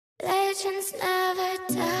Legends never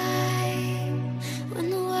die when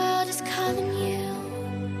the world is calling you.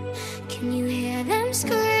 Can you hear them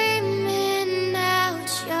screaming out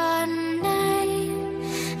your name?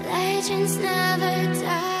 Legends never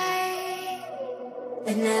die.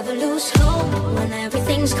 They never lose hope when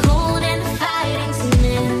everything's cold and the fighting's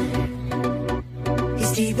near.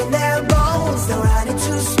 It's deep in their bones, they'll run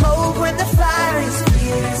into smoke when the fire is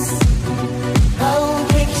fierce. Oh,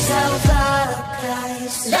 pick yourself up,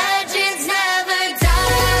 guys. Legends never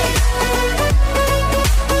die.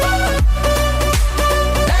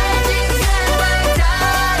 Legends never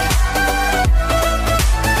die.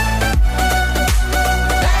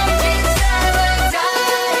 Legends never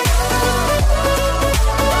die.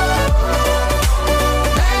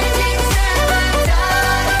 Legends never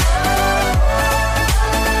die.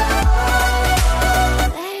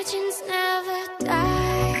 Legends never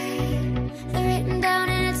die. They're written down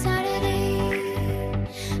in eternity,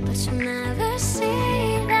 but you'll never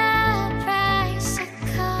see the price it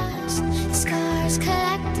cost. The scars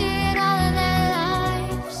collected all of their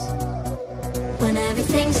lives. When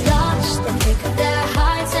everything's lost, they pick up their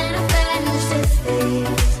hearts and avenge defeat.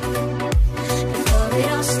 Before it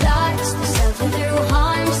all starts, they suffer through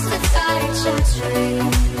harms to touch a tree.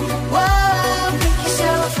 Whoa, pick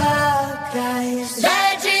yourself up, guys.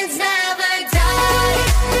 Legends never die.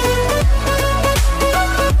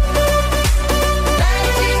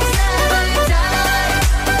 Legends never die.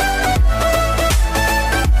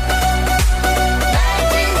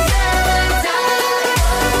 Legends never die.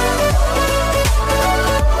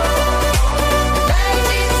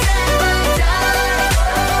 Legends never die.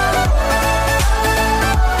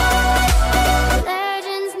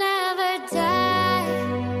 Legends never die.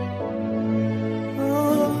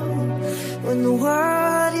 Oh, when the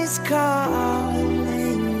world is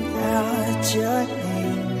calling out your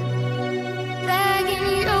name. Begging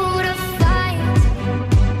you to fight.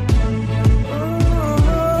 Oh,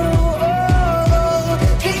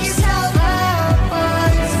 pick yourself up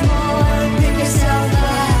once more. Pick yourself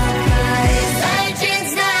up, guys.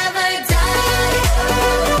 Legends never die.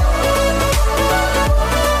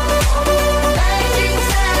 Legends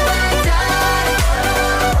never die.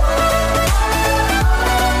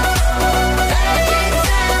 Legends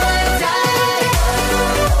never die.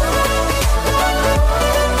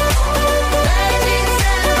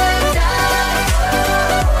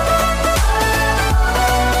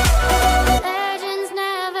 Legends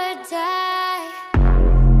never die.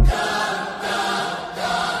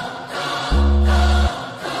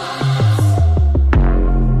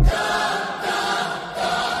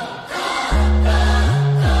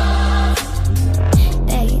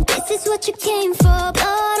 Hey, this is what you came for.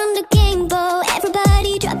 Blood on the game bow.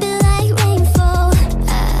 Everybody drop it like rainfall.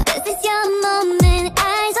 This is your moment.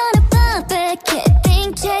 Eyes on a bumper. Can't think,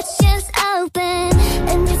 chest just open.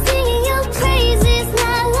 And they're singing your praises.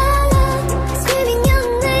 La la la. Screaming your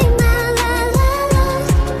name. La la la la.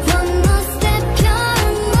 One more step, you're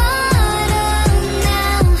immortal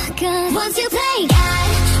now. 'Cause once you play God,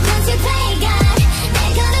 once you play God,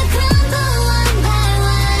 they're gonna crumble one by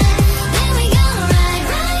one. Then we gonna ride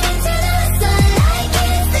right into the sun like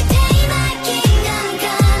it's the day my kingdom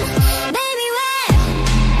come. Baby, we're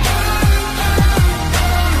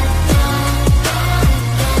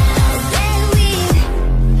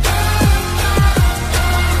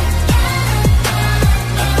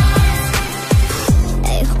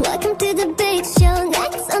Hey, welcome to the big show.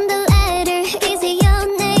 Next on the ladder, is it your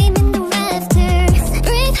name in the rafters?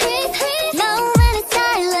 Breathe, breathe, breathe. No one is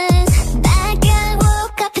silence. That guy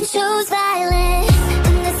woke up and chose violence.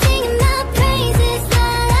 And they're singing my praises, la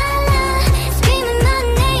la la. Screaming my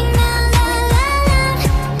name, la la la la.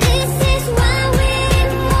 This is why we're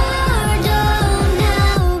immortal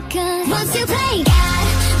now. 'Cause once you play God,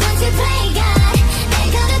 once you play God,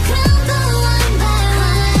 they're gonna crumble one by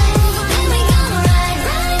one. Then we gonna ride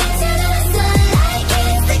right into the sun like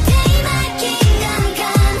it's the day my kingdom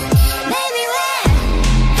come. Baby, we're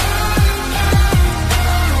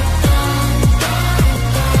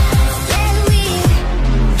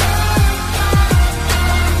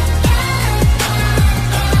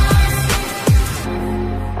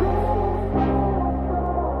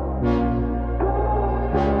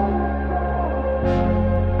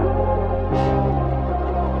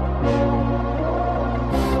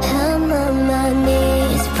I'm on my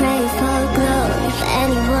knees, pray for glory.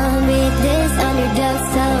 Anyone read this underdog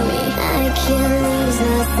story? I can't lose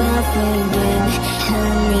myself again.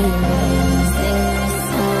 Help me lose this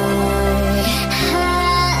heart.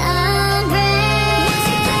 I'm brave. Once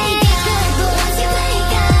you play God, once you play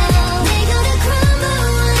God, they gonna crumble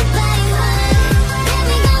one by one. Then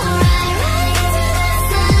we gonna ride right into the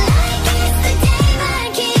sun.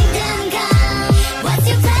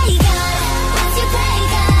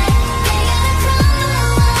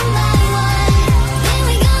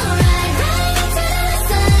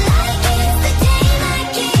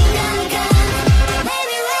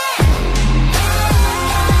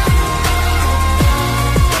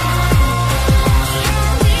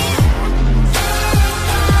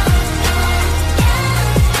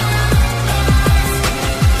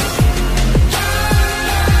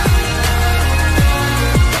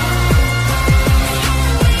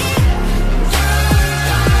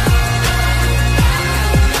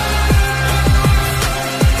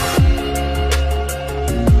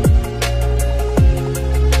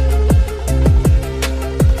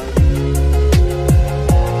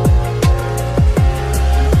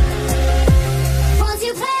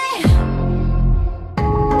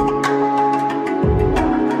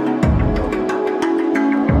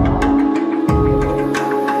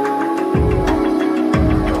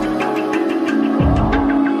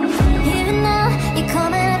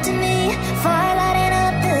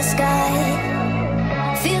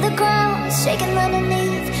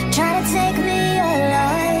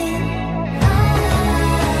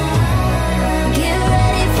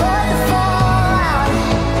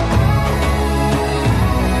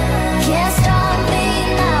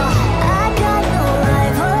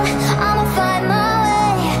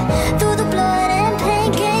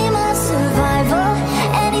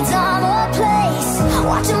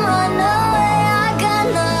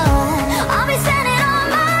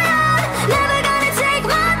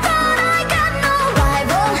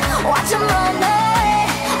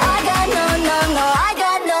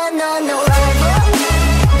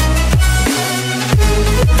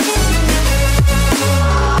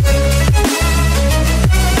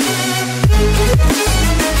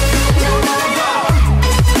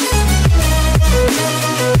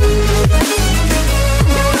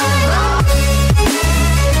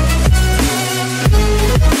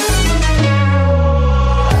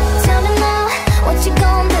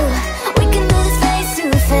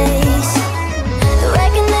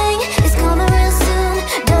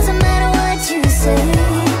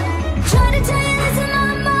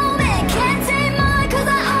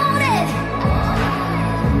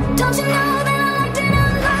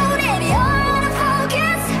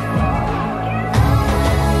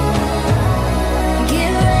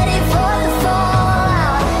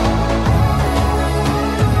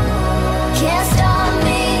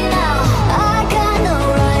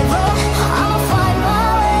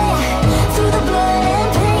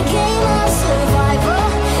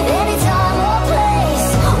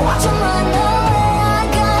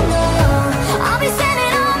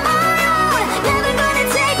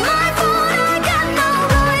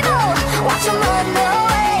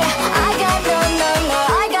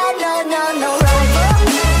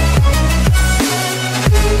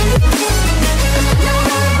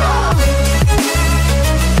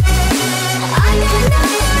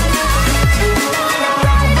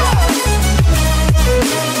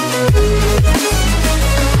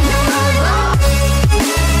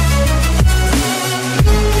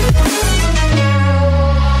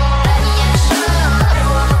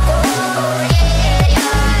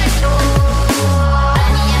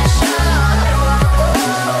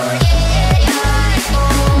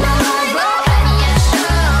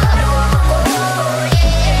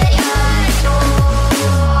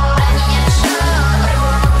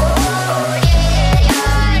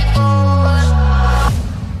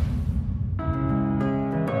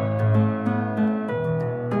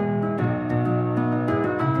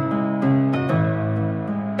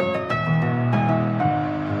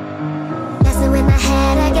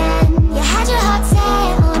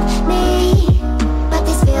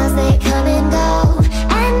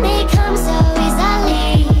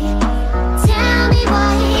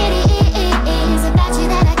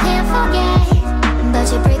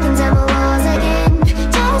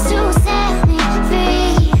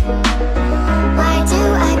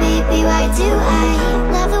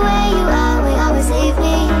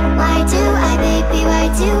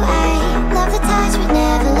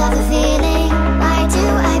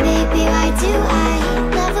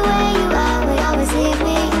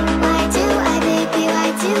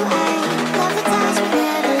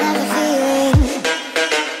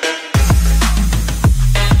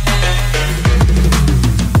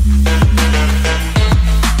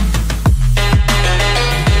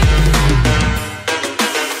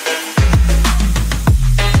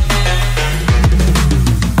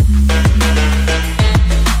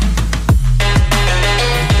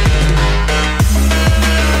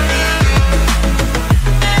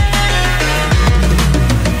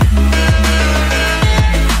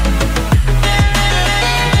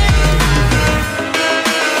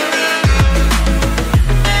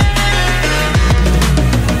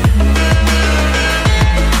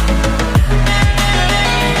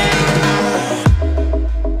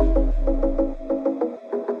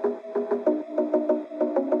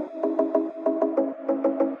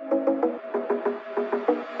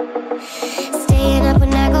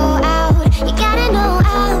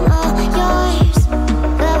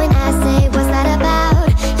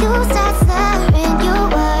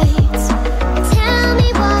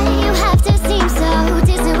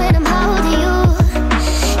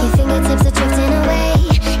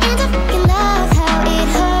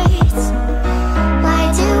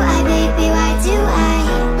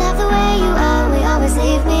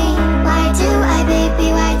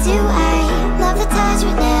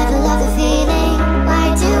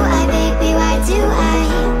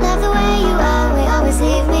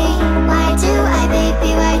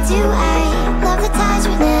 do I love the touch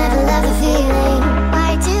but never love the feeling?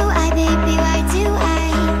 Why do I, baby, why do I?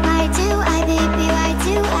 Why do I, baby, why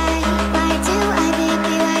do I? Why do I,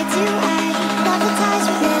 baby, why do I love the touch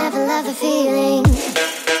but never love the feeling?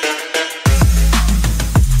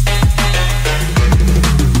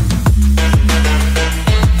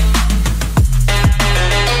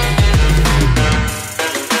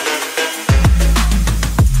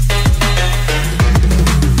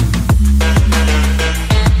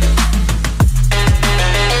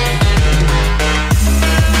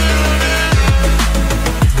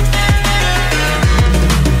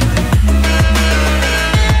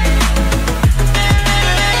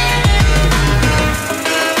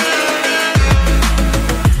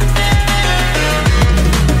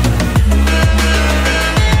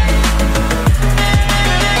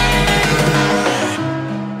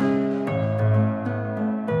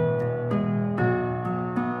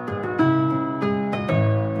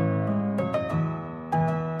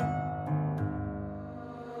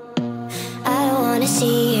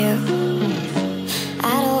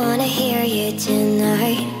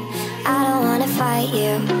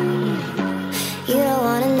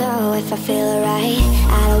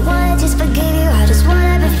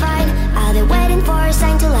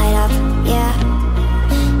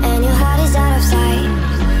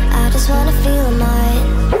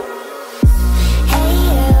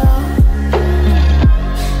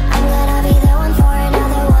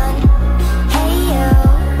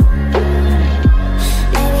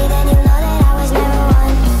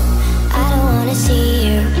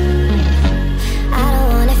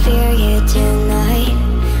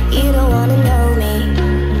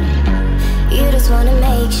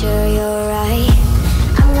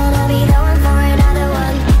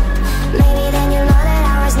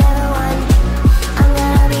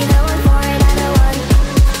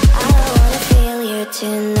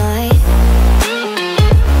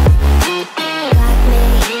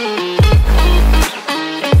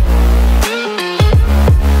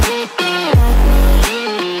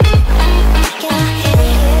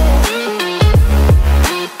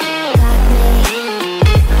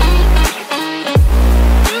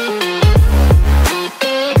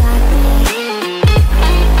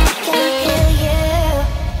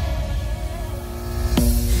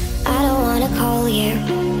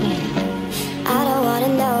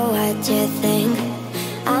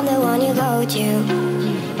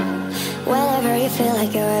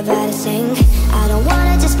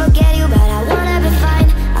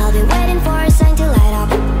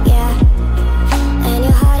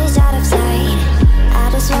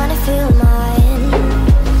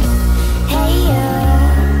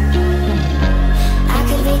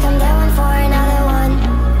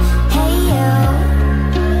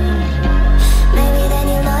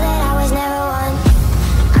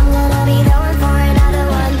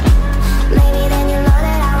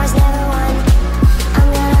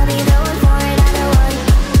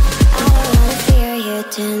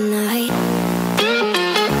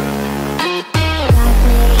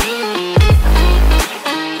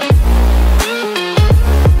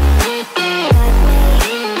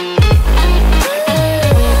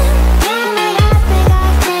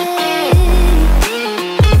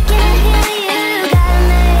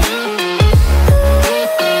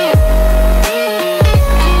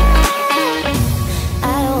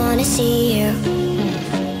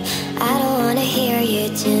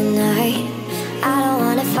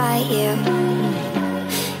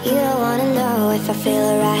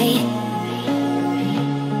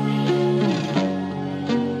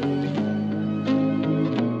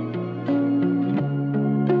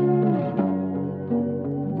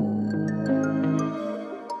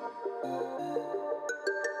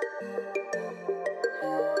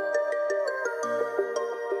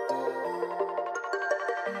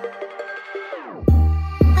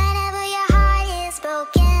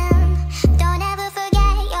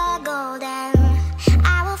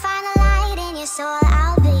 Soul,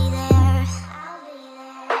 I'll be there.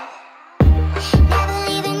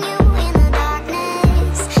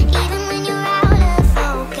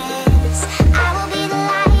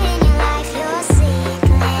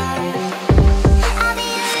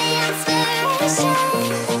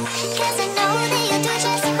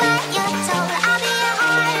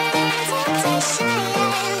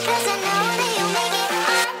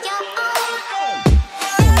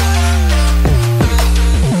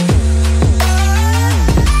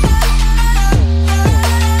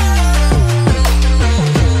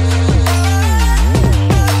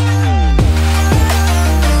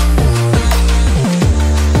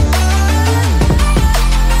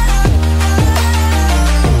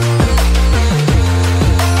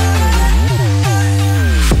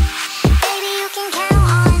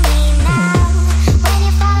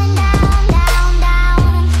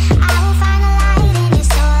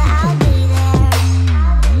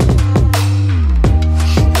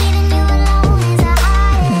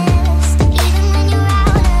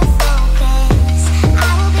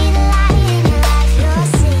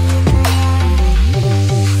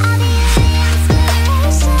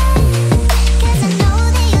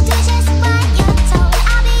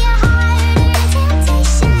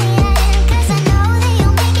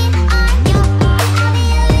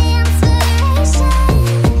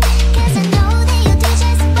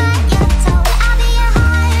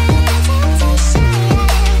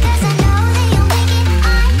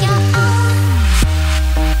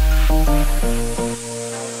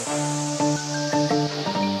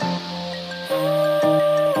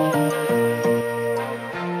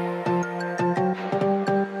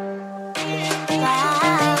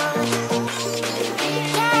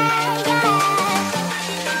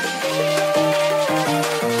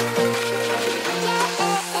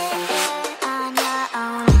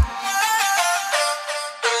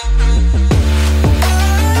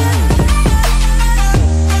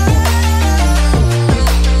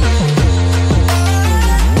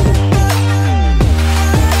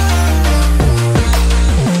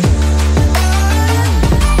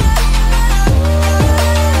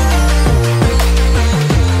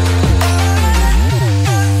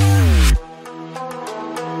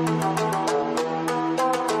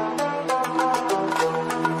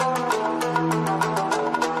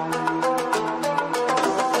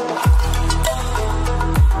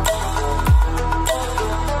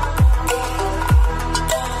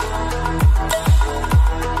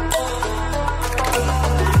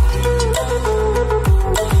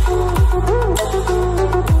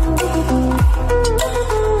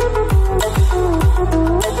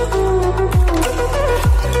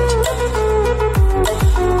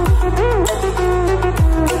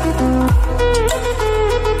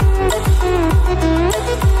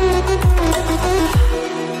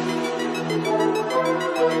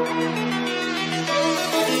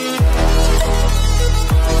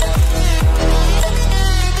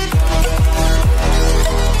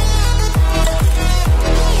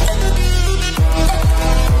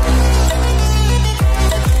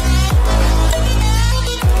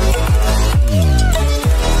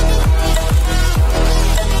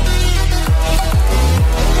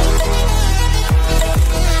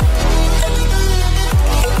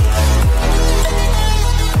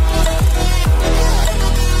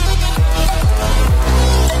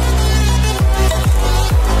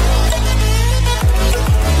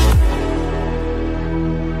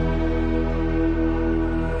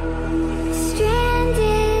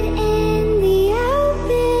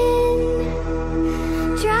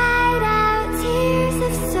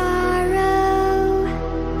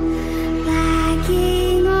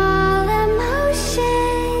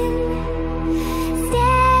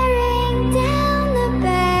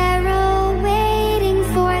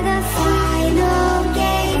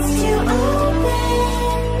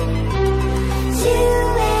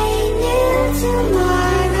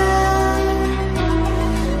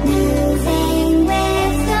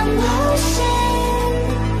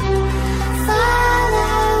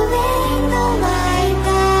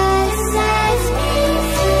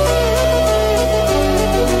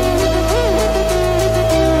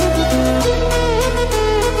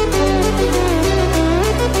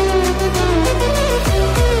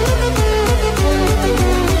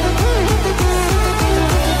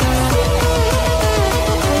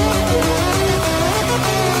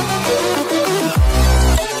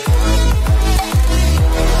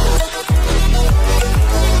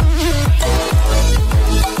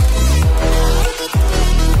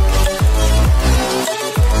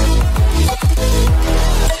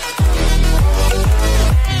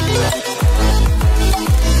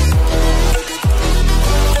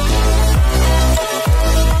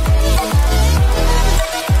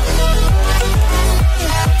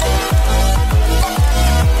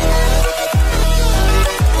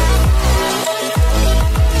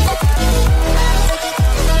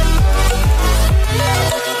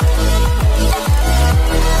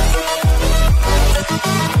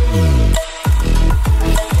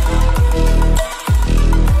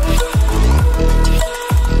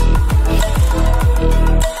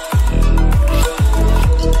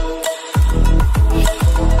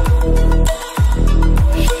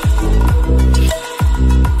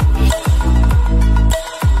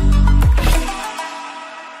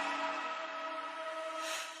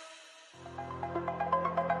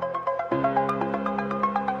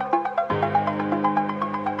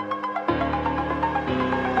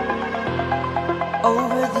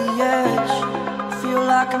 over the edge. Feel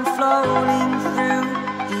like I'm floating through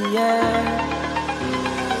the air.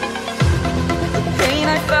 The pain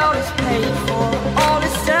I felt is paid for, all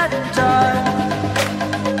is said and done.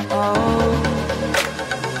 Oh,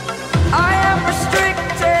 I am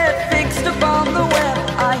restricted, fixed upon the web.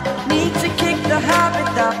 I need to kick the habit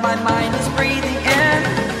that my mind is breathing in.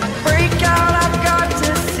 Break out, I've got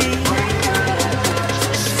to see.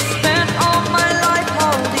 Spent all my life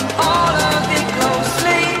holding all of it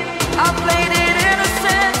closely. I played it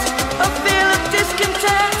innocent, a feel of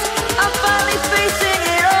discontent. I'm finally facing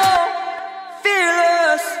it all,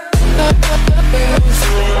 fearless.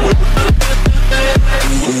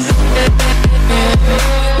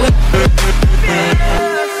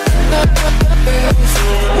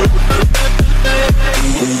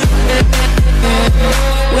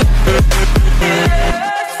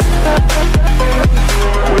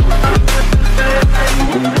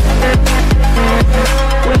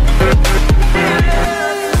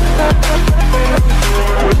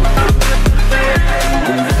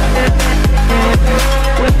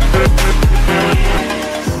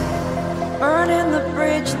 Burning the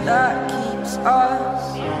bridge that keeps us.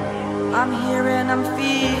 I'm here and I'm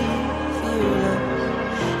feeling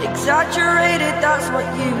fearless. Exaggerated, that's what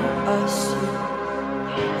you assume.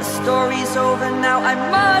 The story's over now, I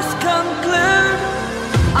must conclude.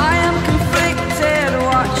 I am conflicted,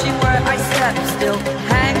 watching where I step still,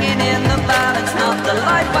 hanging in the balance. Not the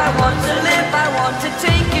life I want to live, I want to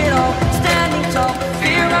take it all. Standing tall,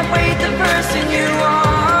 fear I weighed the person you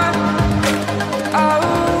are.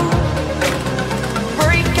 Oh,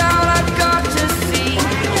 break out, I've got to see.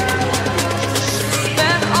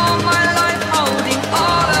 Spent all my life holding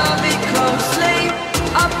all of it closely.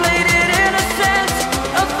 I played it innocent,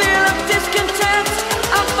 a feel of discontent.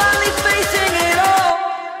 I'm finally facing it all,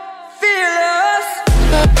 fearless.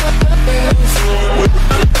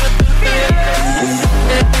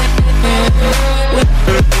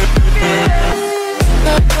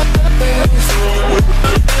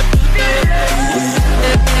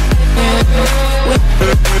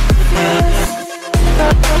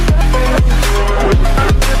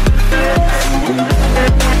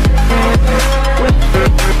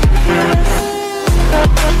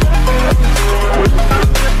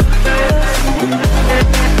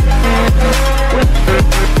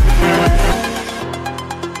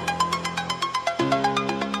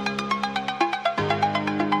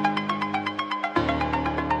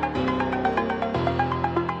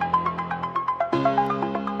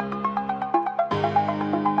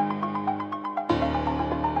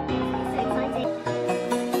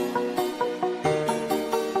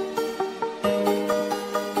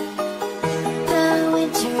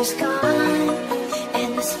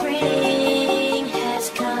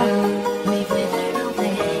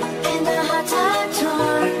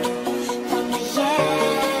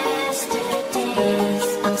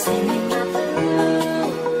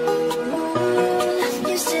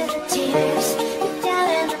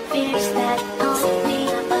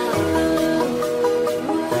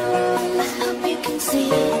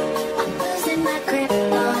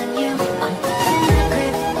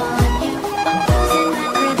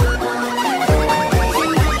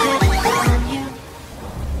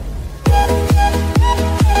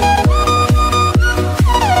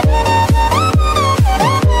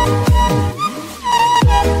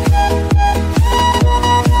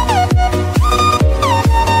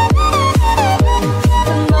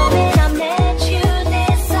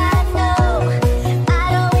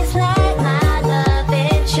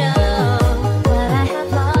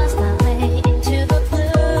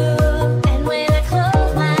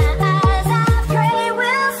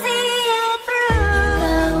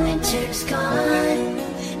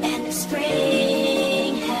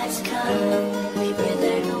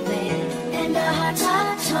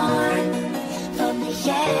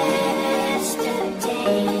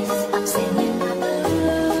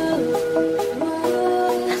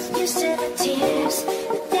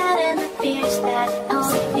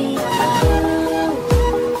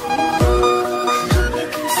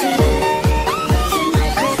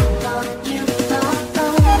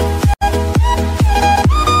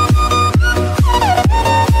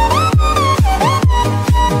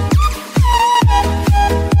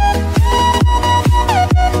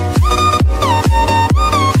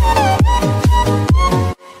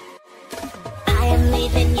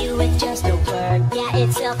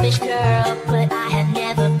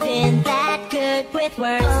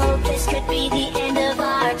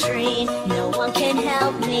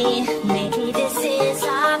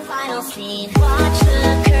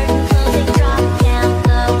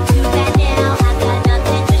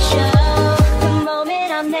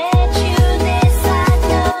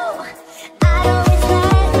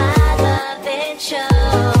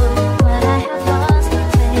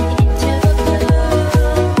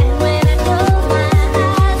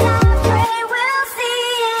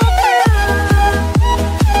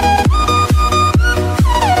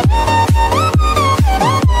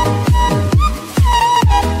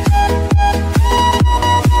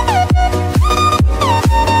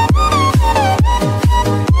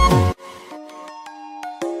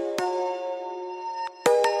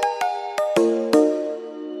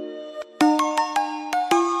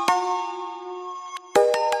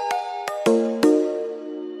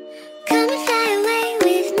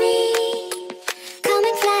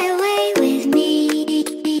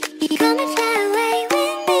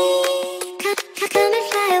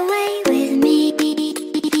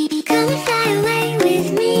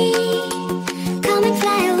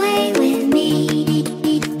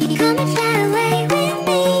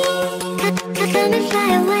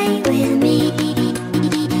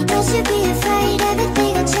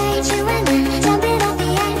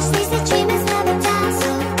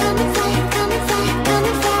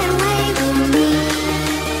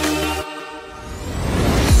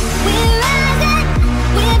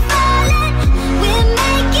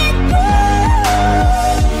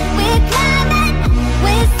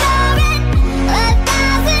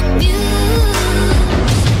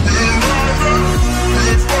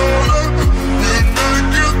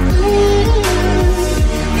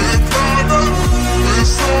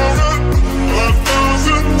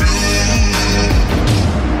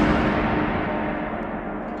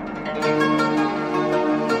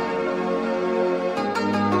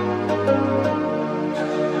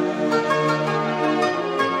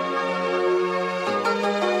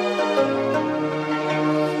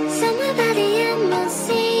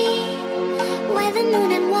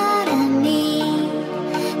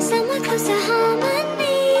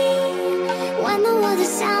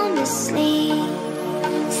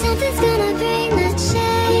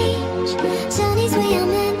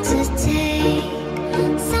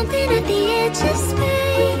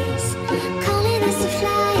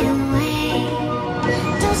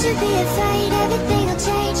 afraid everything will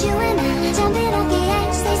change. You and I jumping off the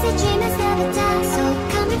edge. They say dreamers never die. So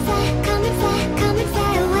come and fly, come and fly, come and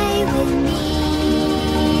fly away with me.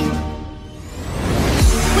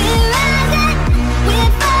 We're rising,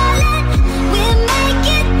 we're falling, we're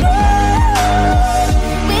making through.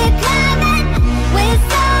 We're climbing, we're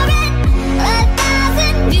soaring,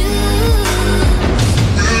 1,000 views.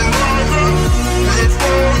 We're rising, we're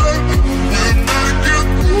falling, we're making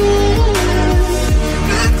through.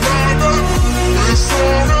 We're climbing, we're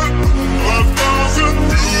soaring, 1,000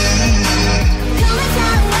 views. Come and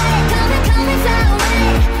fly away, come and fly away,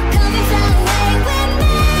 come and fly away with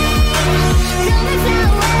me. Come and fly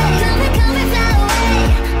away, come and fly away,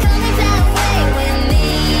 come and fly away with me.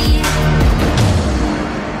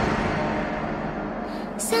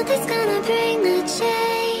 Something's gonna bring the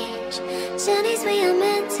change. Journeys we are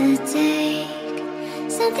meant to take.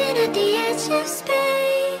 Something at the edge of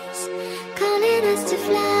space, calling us to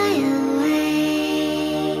fly away.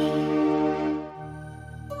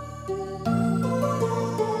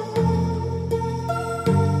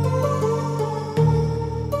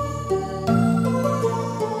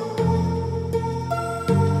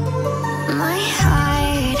 My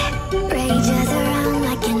heart rages around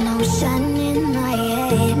like an ocean in my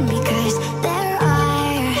head, because there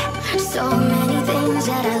are so many things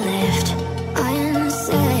that I left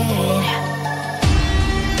unsaid.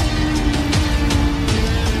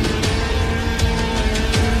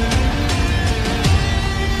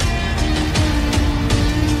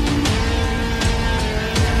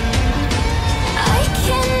 I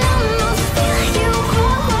can almost feel you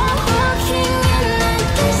walking in the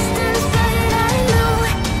distance, but I know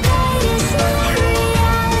that is not reality.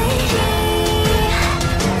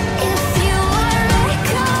 If you are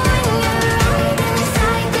echoing around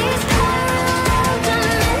inside these parallel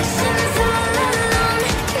dimensions all alone,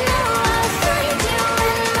 know I'll find you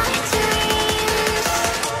in my dreams.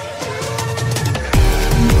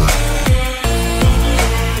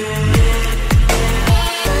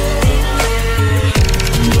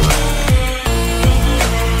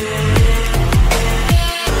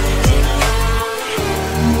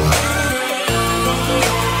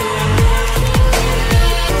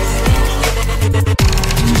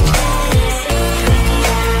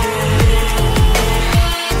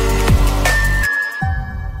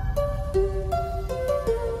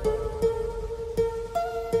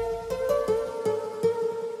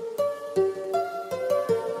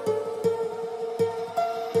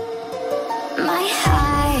 My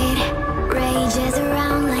heart rages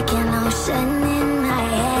around like an ocean in my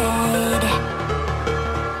head.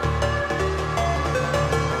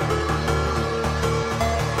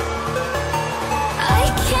 I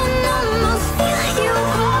can almost feel you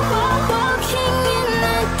walking in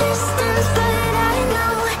the distance, but I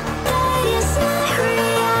know that is not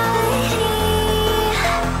reality.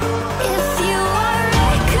 If you are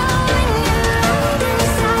echoing around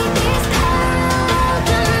inside these parallel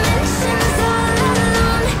dimensions all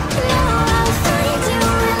alone, know I'll find you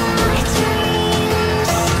in my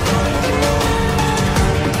dreams.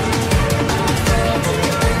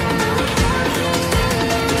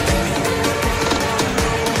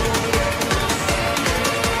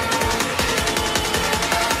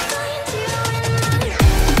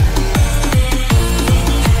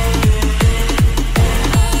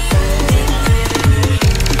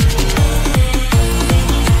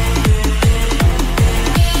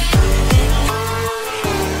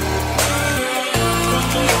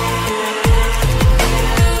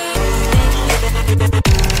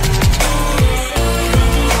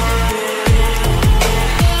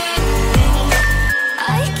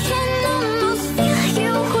 I can almost feel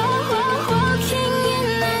you walking in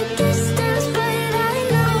the distance, but I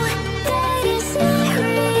know that is not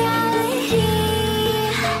reality.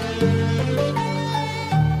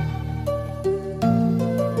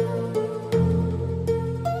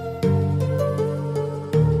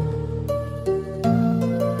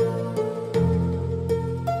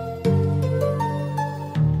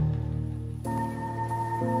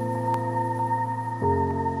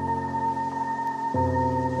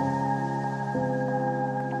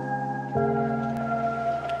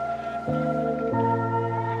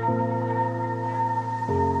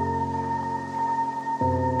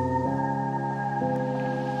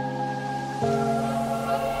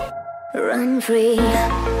 Run free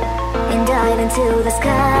and dive into the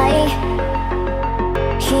sky.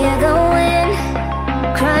 Hear the wind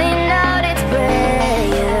crying out its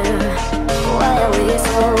prayer, while we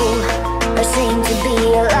so ashamed to be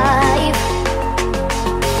alive.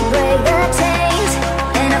 Break the chains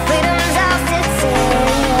and our freedom's ours to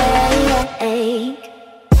take.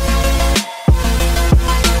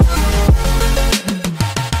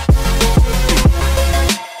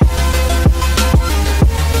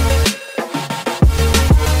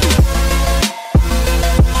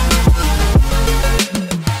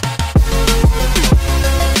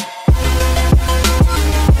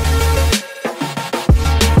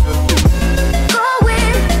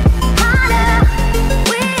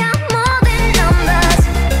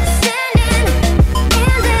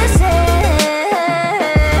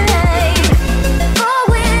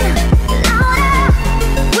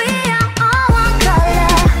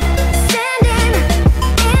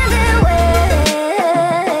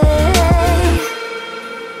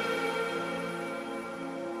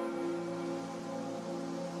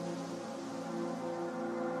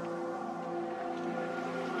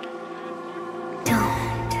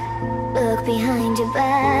 behind your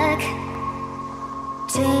back.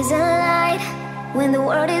 Chase a light when the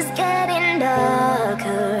world is getting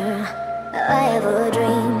darker. I have a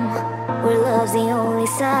dream where love's the only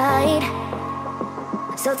side.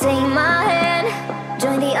 So take my hand,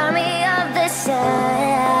 join the army of the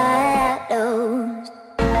shadows.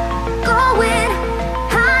 Going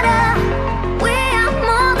harder, we are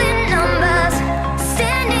more than numbers,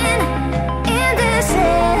 standing in this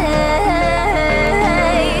hate.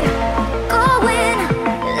 Going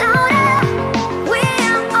louder, we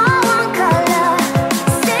are all one color,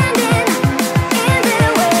 standing in their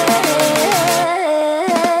way.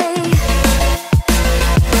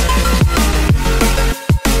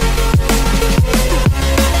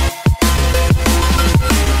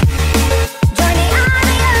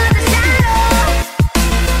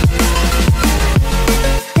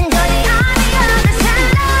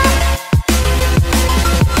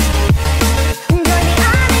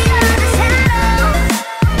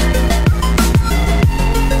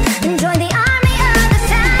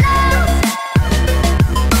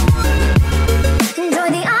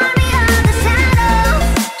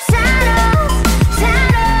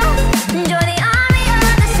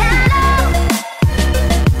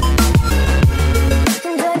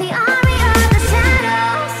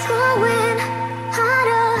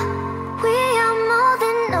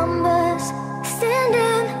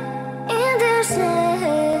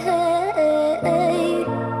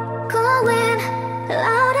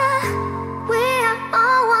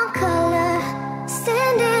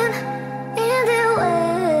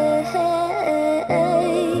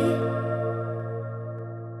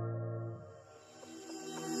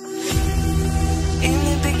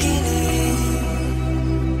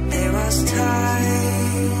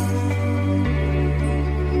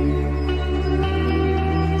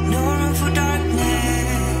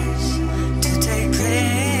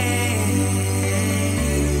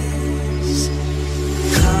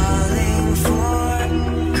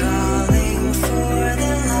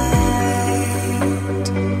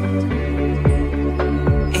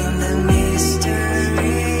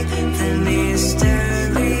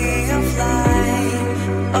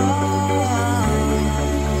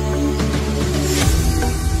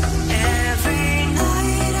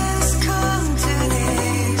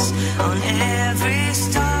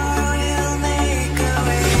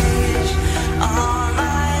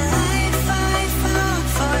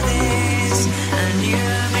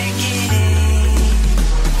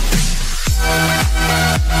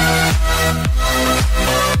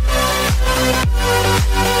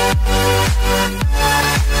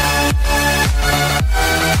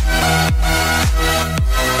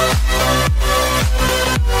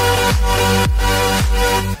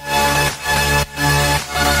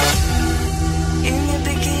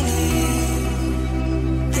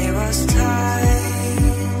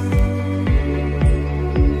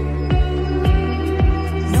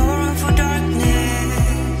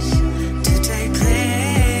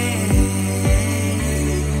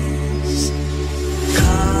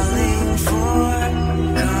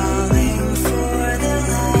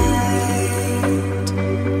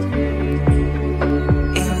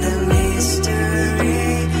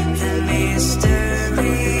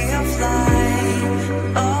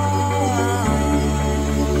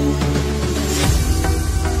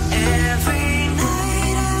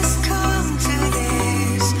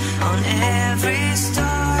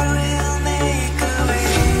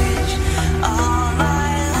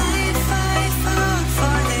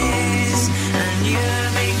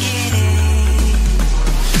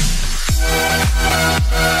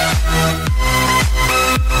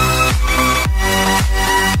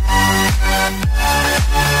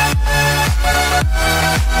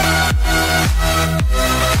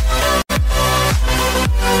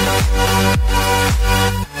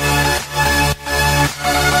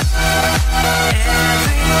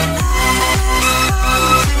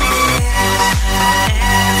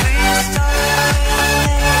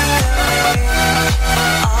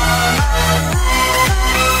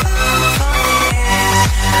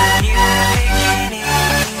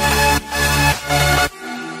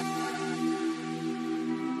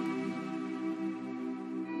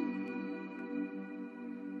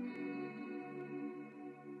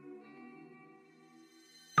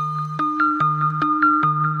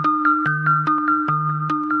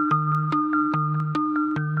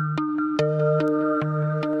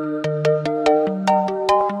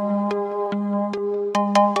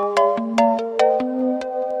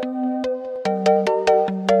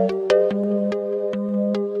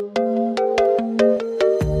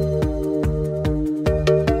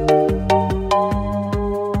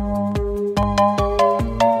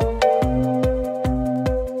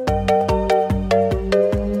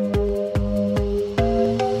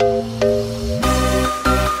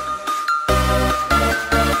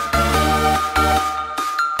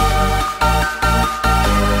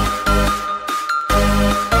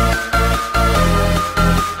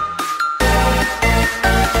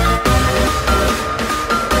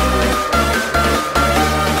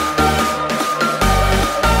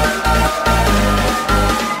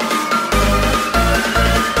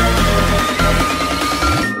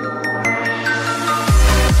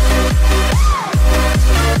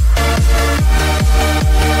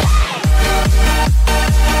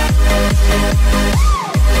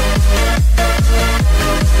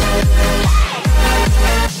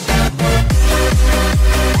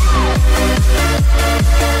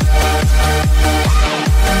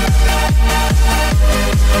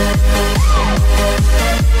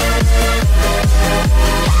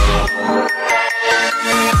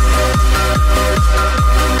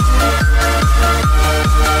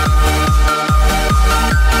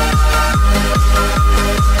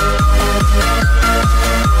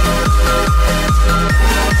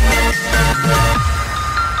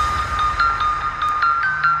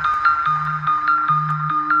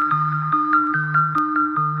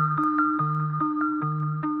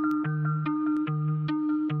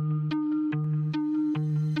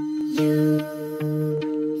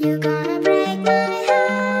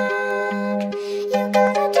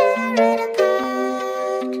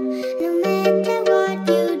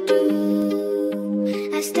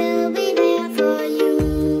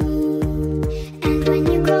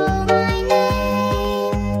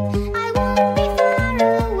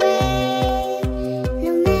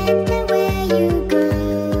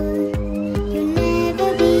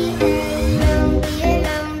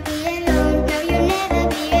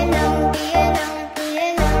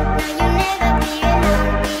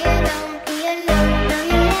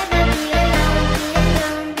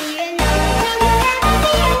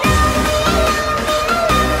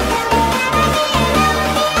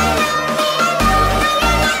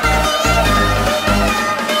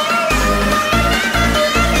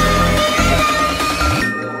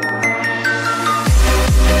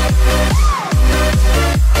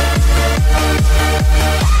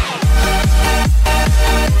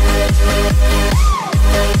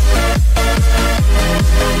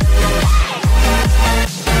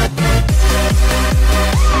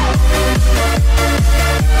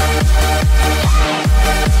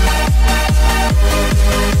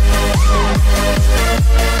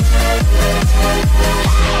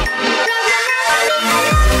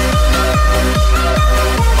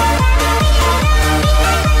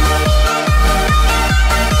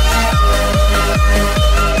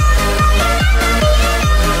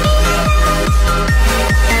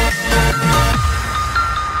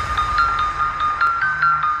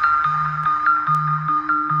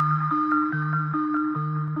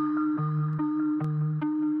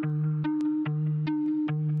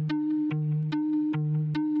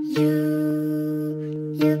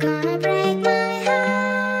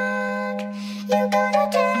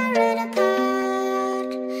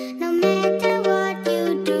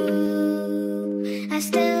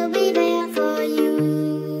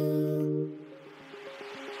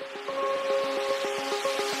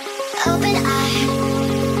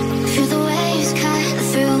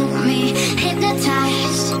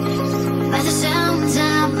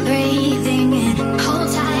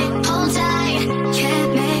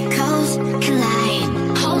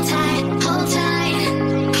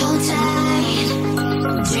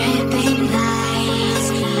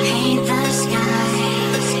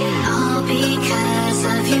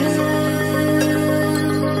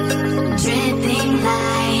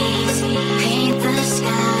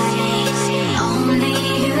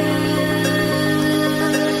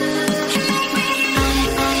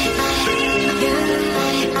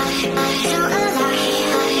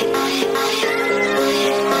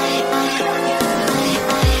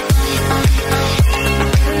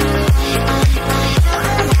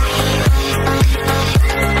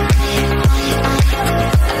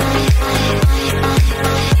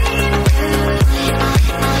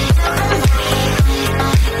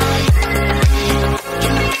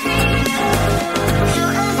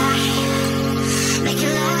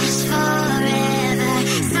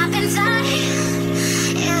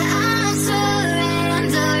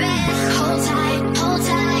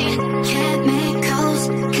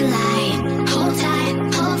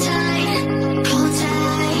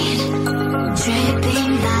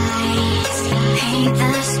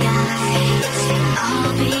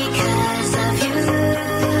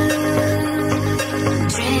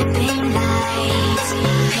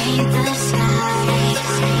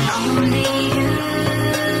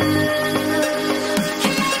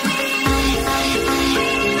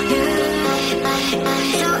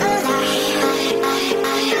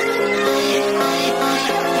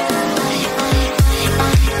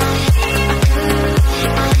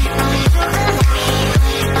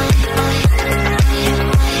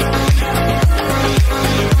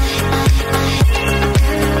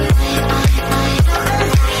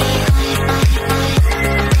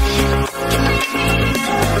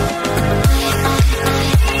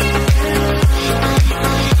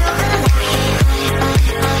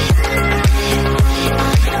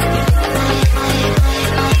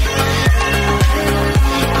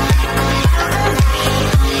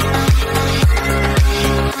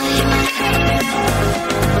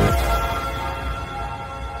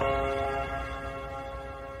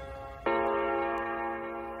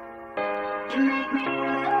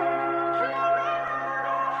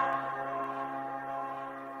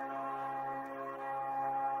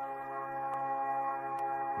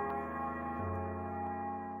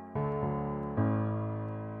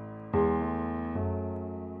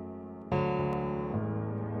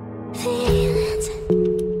 Feelings,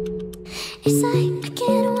 it's like I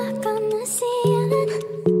can't walk on the ceiling.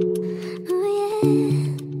 Oh yeah,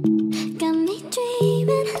 got me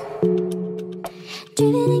dreaming,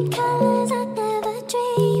 dreaming in colors I never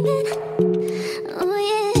dreamed in. Oh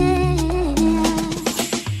yeah,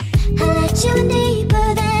 I let you in deeper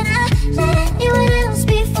than I let anyone else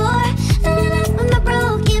before. Then I left with my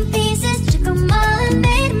broken pieces, took them all and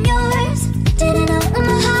made them yours. Didn't know what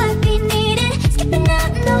my heartbeat needed, skipping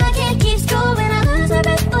out, no I can't keep score. When I lose my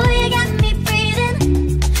breath, boy, you got me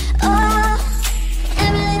breathing. Oh,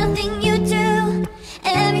 every little thing you do,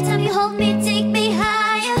 every time you hold me, take me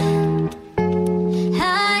higher,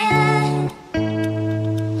 higher.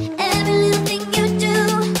 Every little thing you do,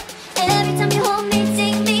 every time you hold me,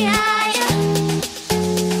 take me higher,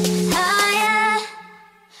 higher.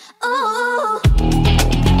 Oh.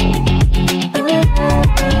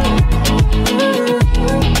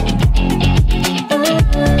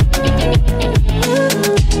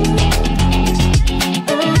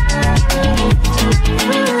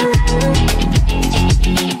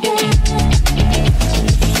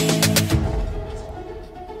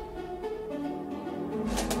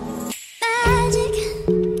 Magic,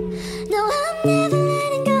 no, I'm never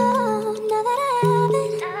letting go. Now that I have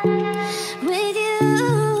it with you,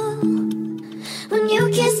 when you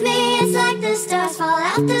kiss me, it's like the stars fall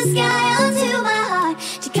out the sky onto my heart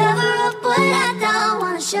to cover up what I don't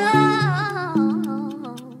wanna show.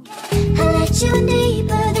 I let you in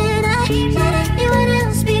deeper than I let anyone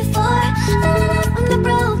else before. Then I left with my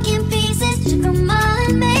broken pieces, took them all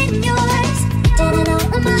and made them yours. Didn't know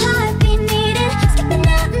what my heartbeat needed, skipping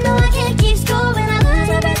out, no I can't keep score. When I lose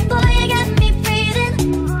my breath, boy, you got me breathing.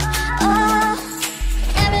 Oh,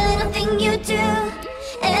 every little thing you do,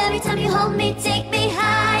 every time you hold me, take me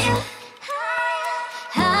higher,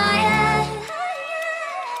 higher.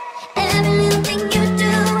 Every little thing you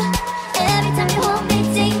do, every time you hold me,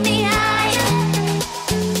 take me higher,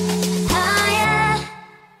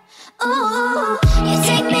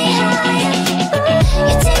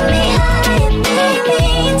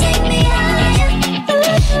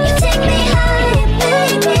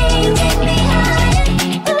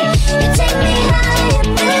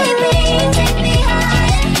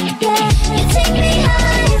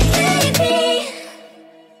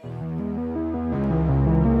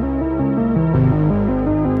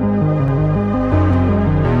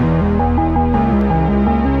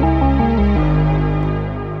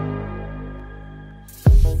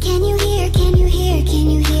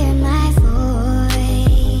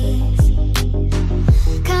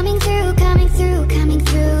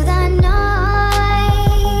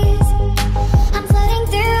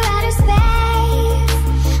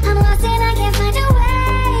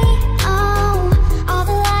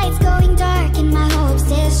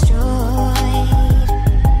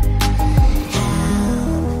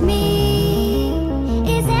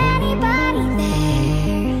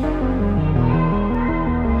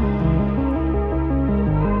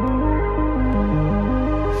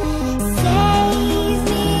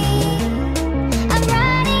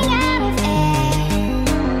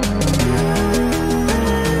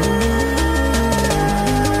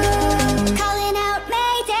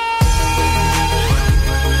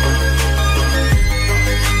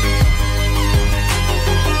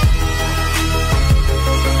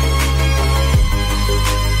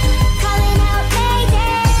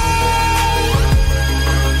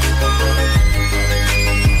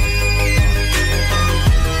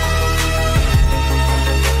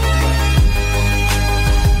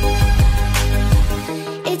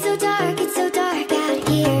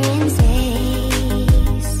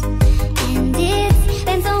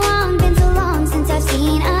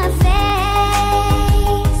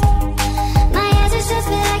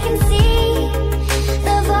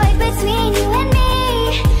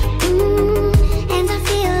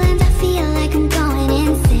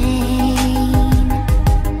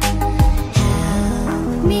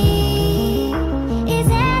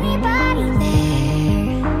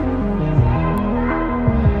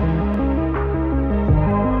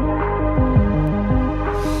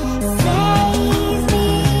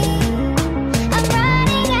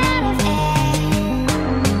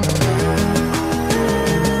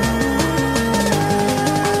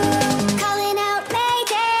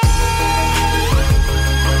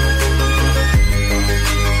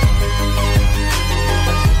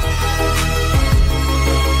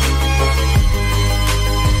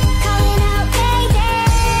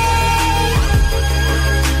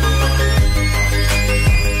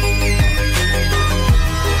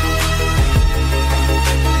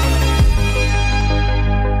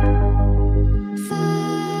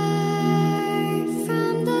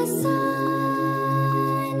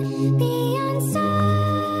 Beyond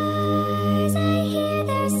stars, I hear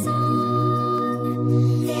their song.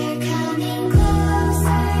 They're coming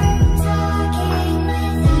closer, talking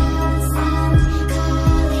without sound,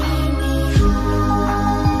 calling me home.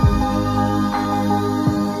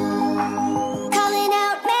 Calling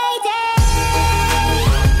out Mayday.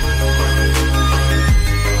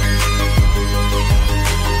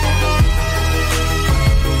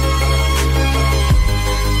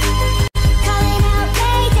 Calling out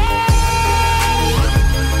Mayday.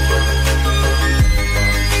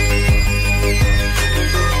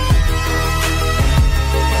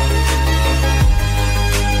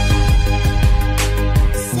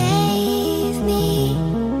 Save me.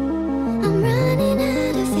 I'm running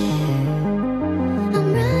out of air. I'm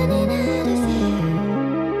running out of air.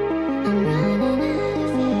 I'm running out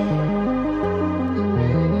of air. I'm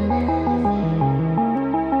running out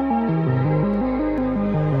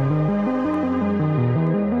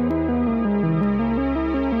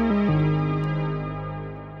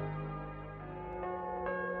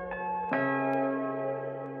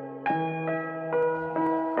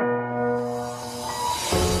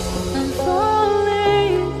I'm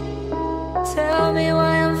falling. Tell me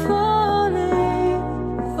why I'm falling.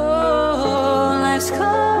 Oh, life's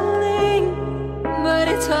calling, but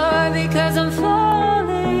it's hard because I'm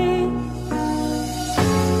falling.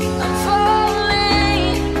 I'm falling.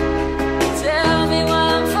 Tell me why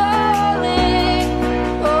I'm falling.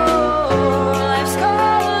 Oh, life's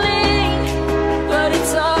calling, but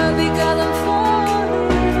it's hard because I'm falling.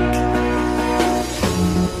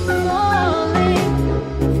 Falling,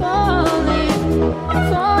 falling,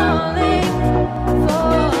 falling,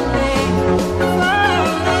 falling,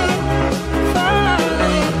 falling,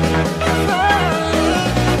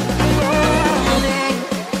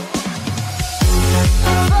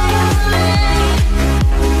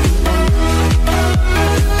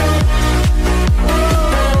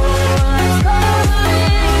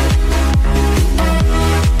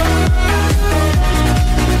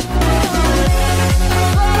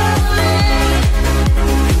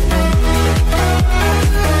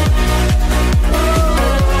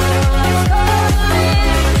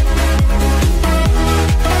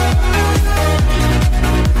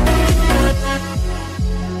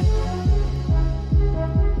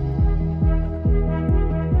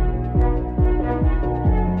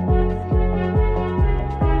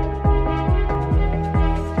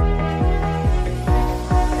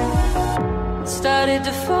 Started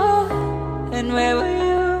to fall, and where were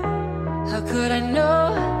you? How could I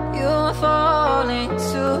know you were falling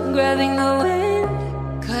too? Grabbing the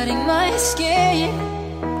wind, cutting my skin,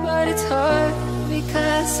 but it's hard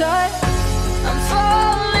because I'm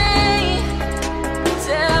falling.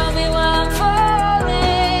 Tell me why I'm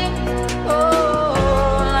falling. Oh,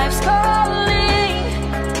 life's calling,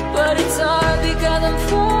 but it's hard because I'm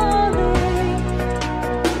falling.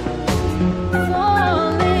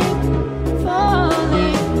 Falling,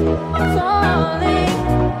 falling, falling,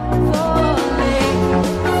 falling,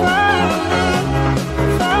 falling,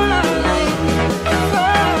 falling,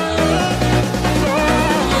 falling.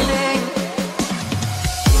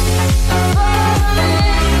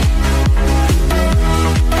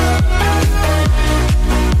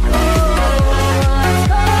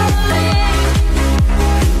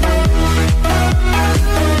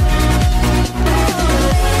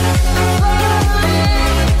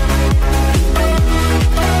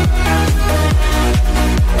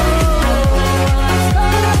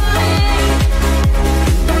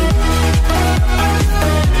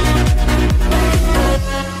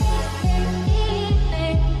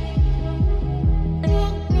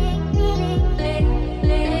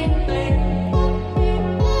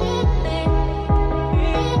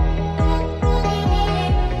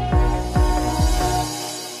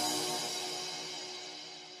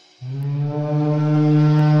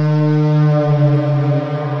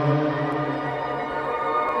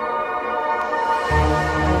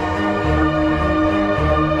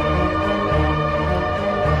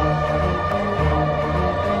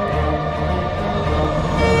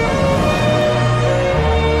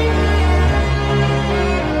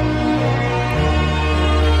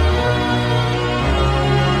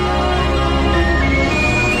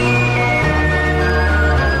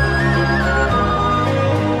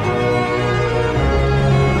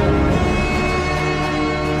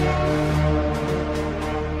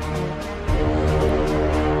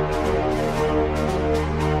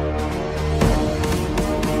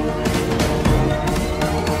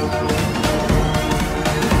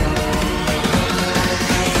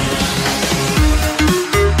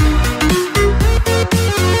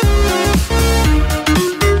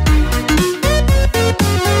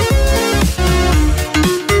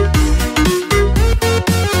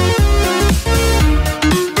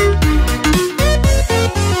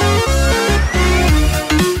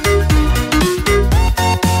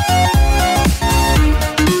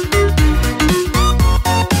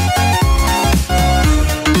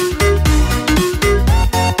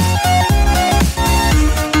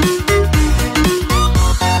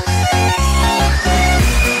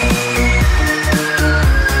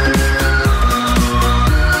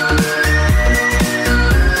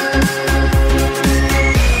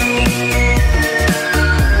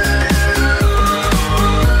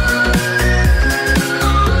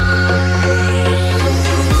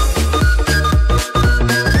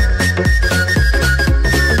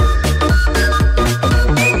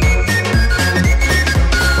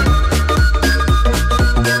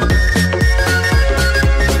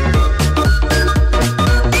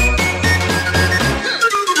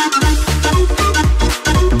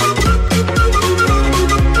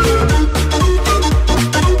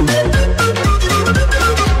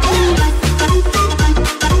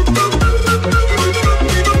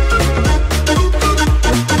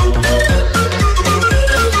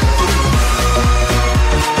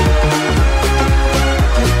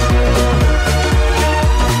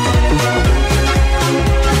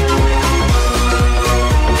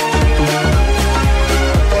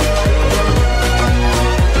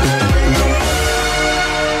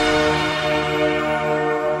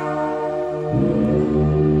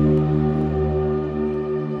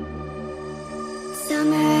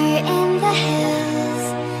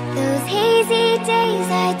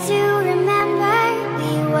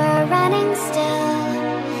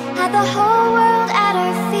 Had the whole world at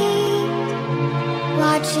our feet,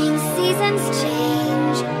 watching seasons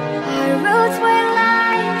change. Our roads were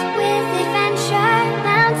lined with adventure,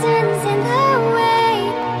 mountains in the way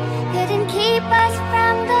couldn't keep us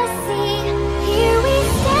from the sea. Here we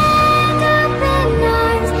stand, open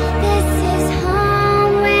arms. This is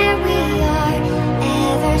home where we are,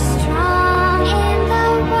 ever strong in the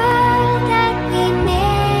world that we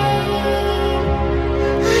made.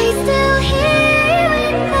 I still hear you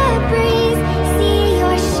in the breeze, see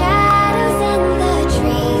your shadows in the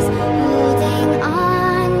trees, holding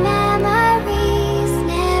on memories.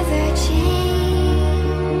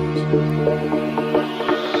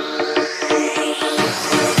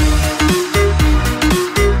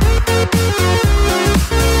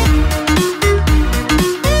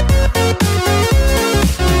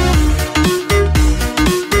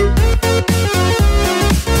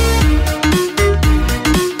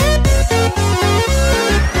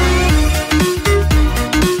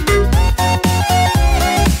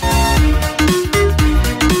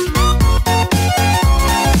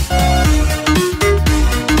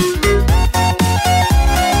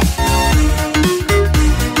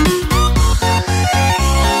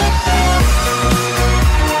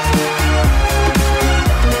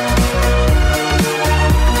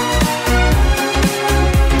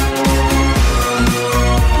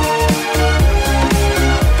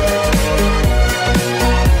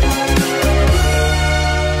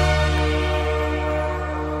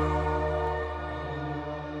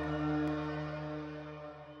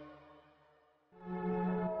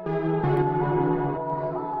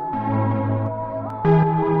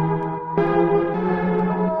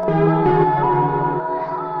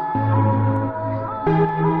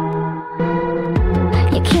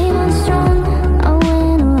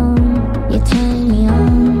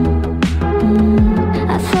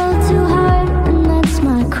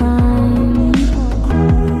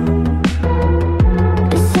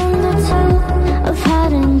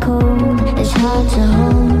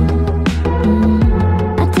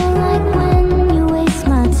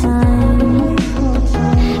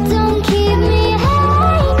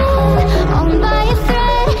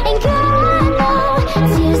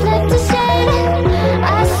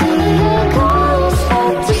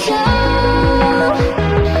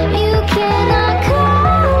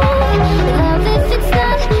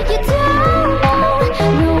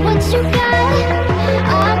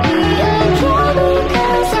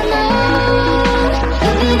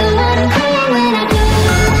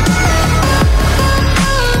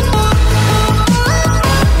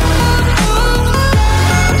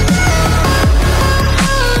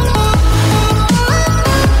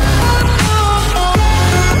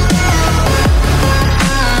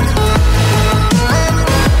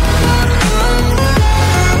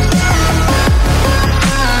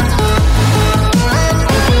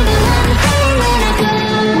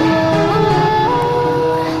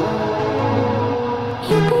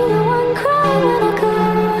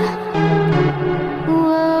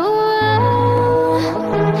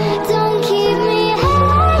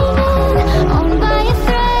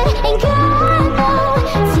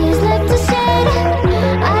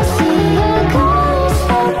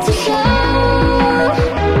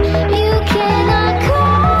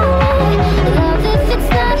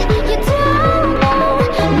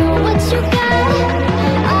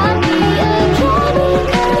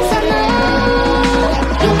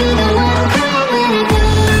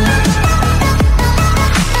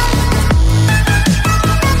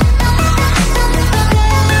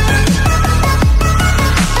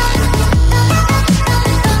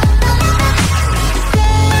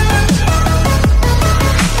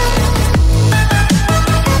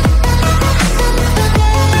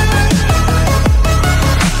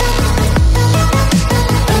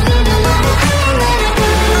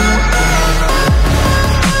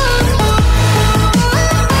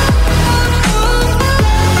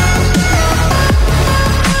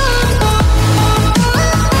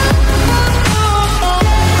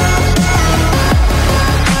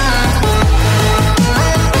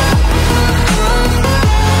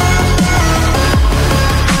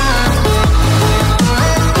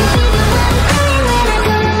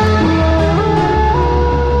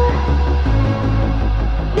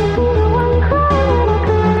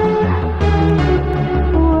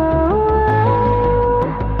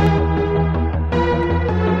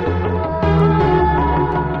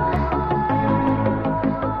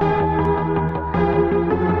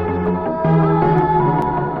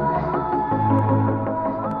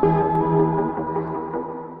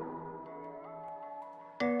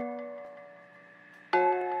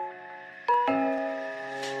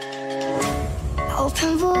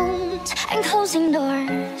 Open wounds and closing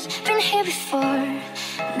doors. Been here before,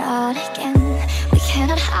 not again. We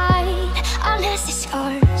cannot hide our nasty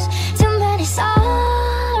scars. Too many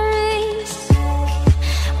sorries.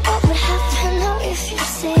 What would happen now if you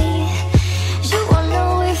say you won't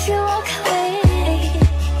know if you walk away?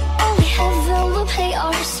 Only heaven will play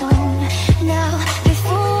our song now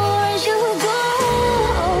before you go.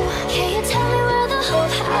 Can you tell me where the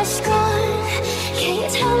hope has gone? Can you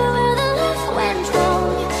tell me where the love went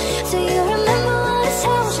wrong? Do you remember what it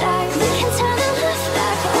sounds like? We can turn the love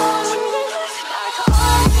back on.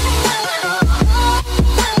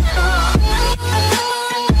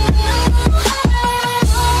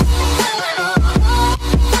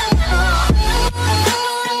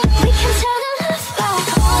 We can turn the love back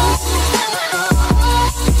on.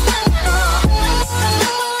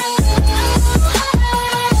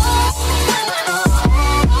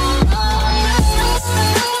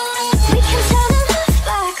 We can turn the love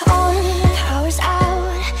back on. Power's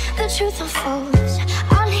out, the truth unfolds.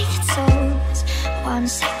 Our naked souls,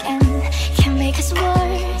 once again, can make us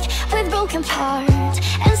work with broken parts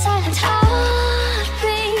and silent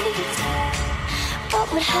heartbeats. What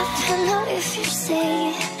would happen now if you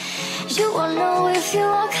say you won't know if you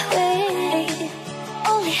walk away?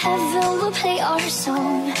 Only heaven will play our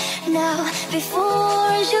song now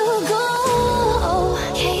before you go.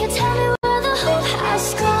 Can you tell me where the hope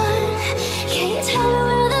has gone? Can you tell me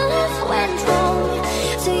where the love went wrong?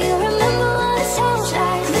 Do you remember what it sounds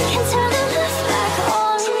like? We can turn the love back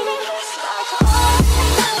on.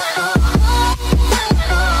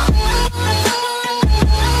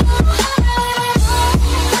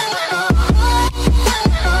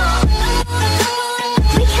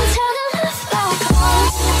 We can turn the love back on. We can turn the love back on.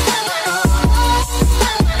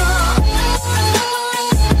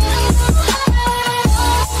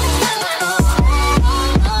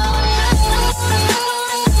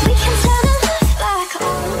 We can turn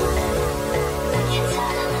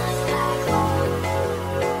the love back on.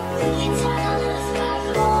 We can turn the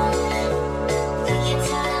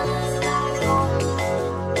love back on.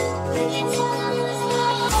 We can turn the love back on. We can turn the love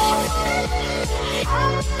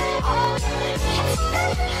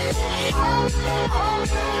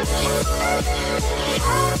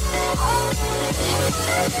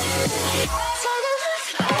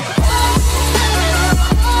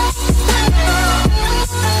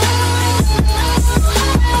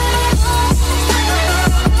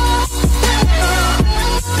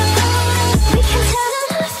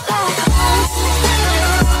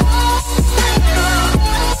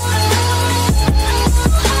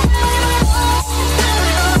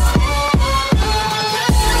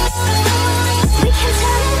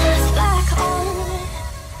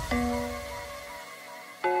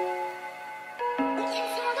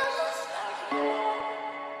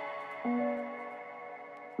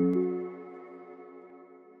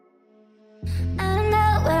I don't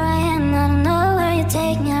know where I am, I don't know where you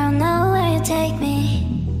take me, I don't know where you take me.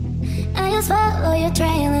 I just follow your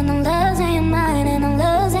trail and I'm losing your mind and I'm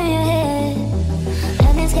losing your head.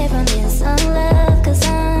 Let me escape from this unlove, cause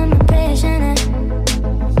I'm impatient.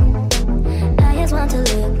 I just want to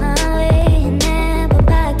look my way and never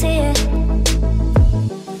back to you.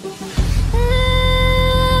 Ooh,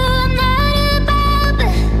 I'm not about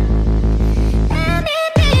it. Let me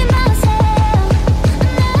be myself.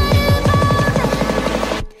 I'm not about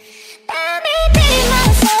it. Let me be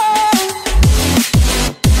myself.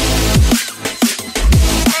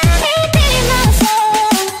 Let me be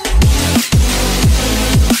myself.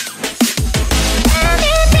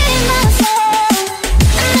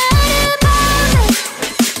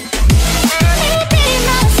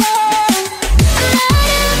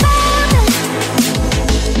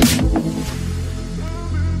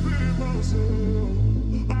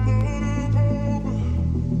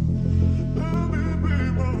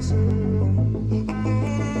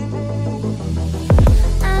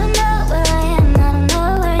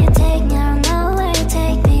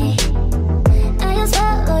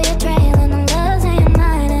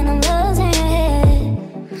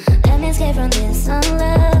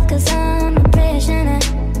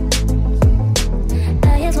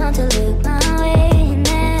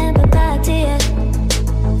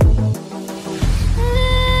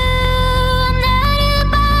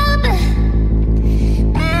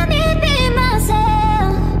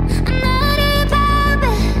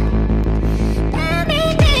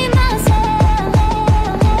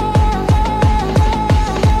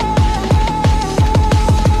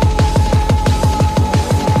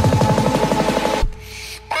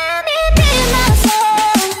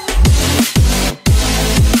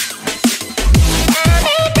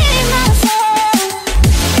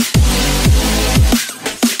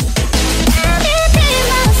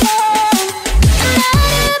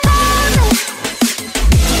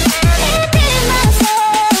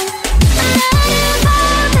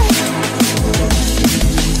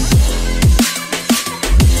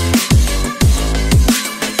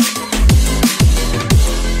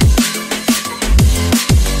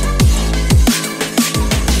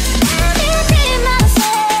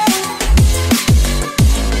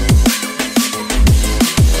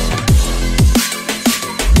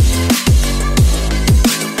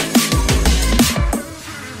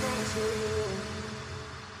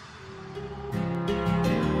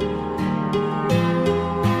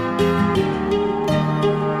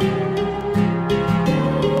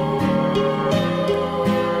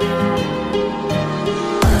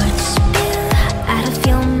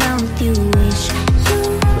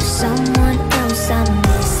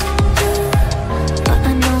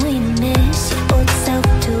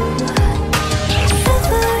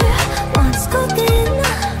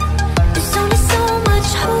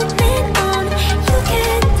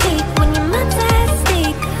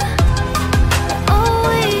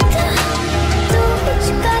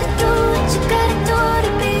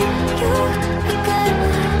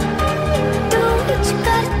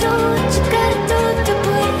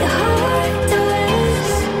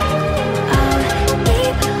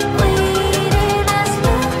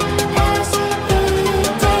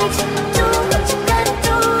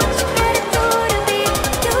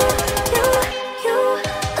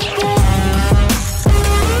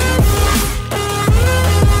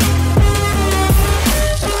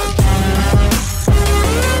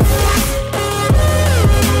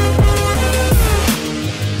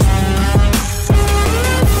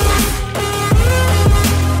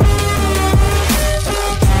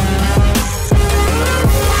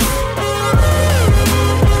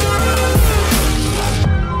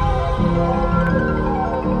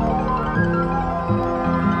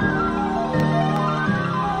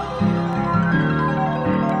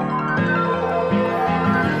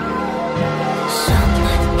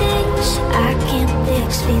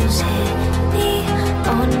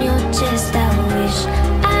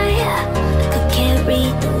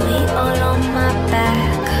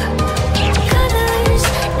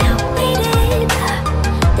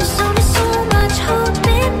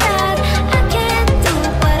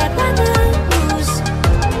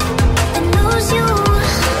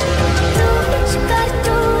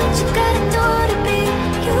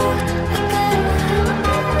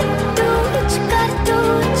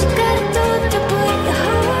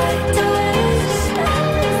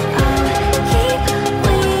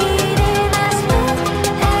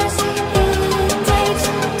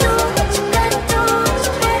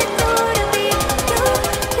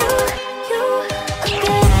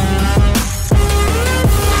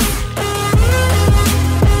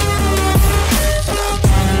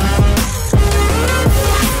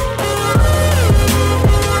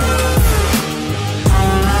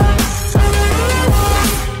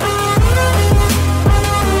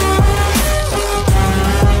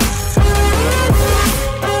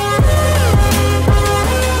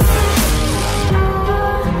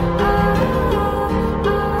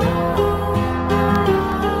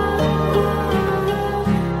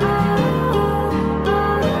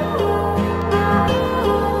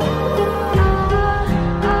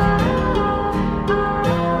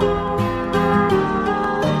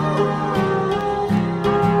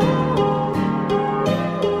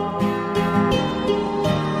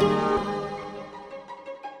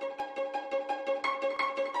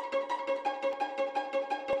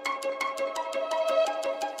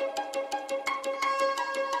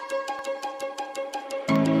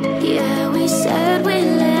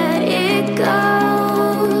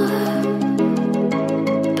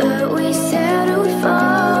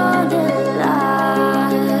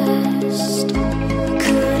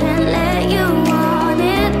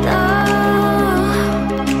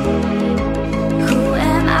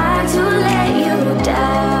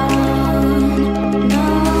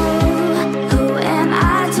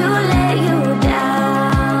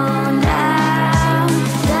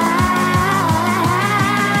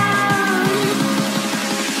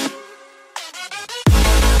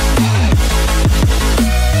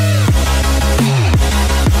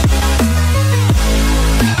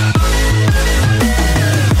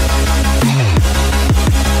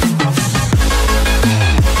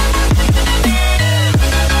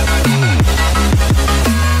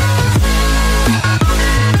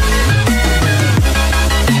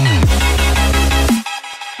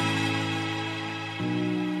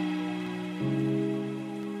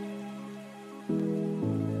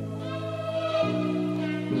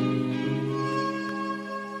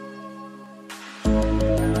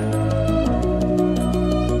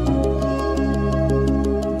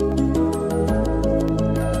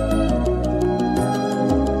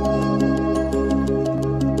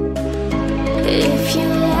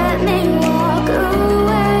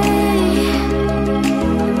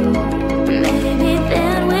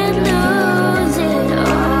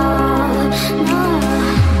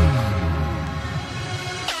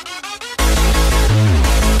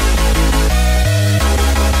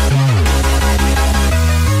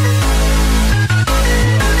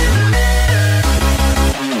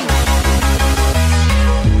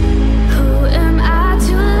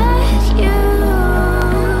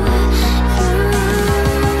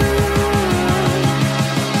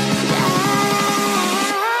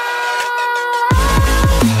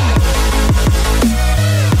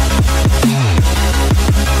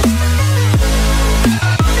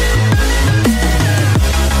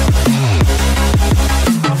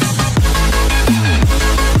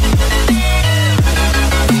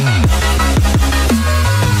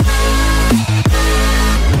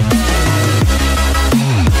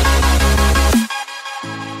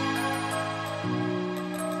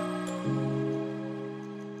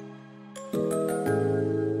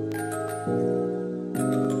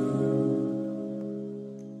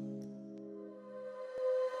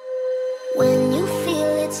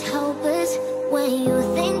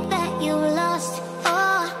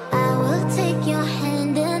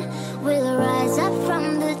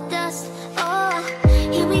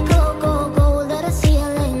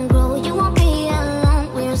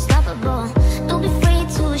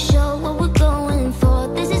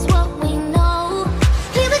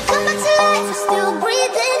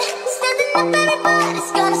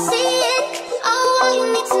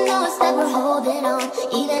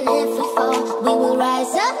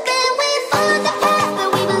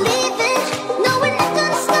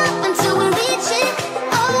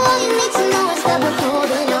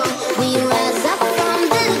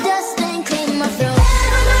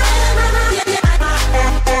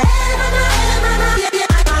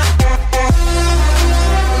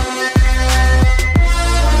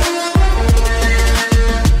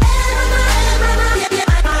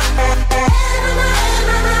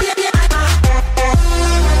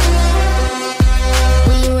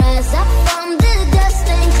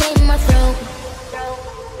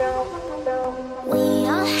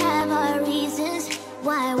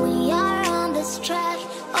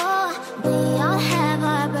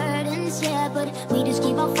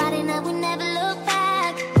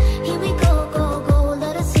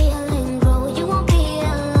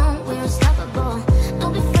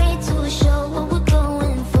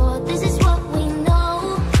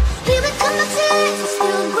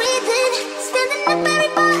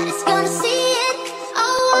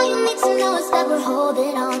 need to know is that we're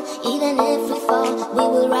holding on. Even if we fall, we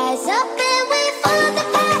will rise up and we follow the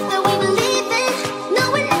path that we believe in. No,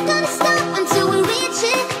 we're not gonna stop until we reach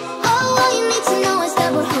it. Oh, all you need to know is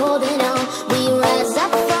that we're holding on. We rise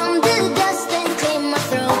up from the dust and claim our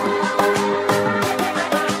throne.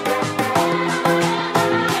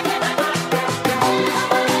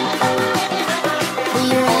 We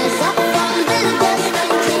rise up from the dust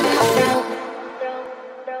and claim our throne.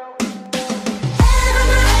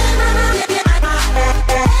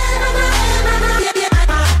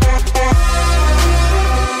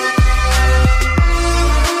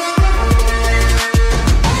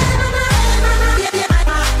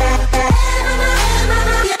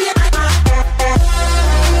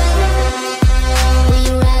 We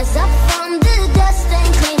rise up from the dust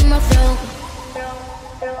and claim our throne.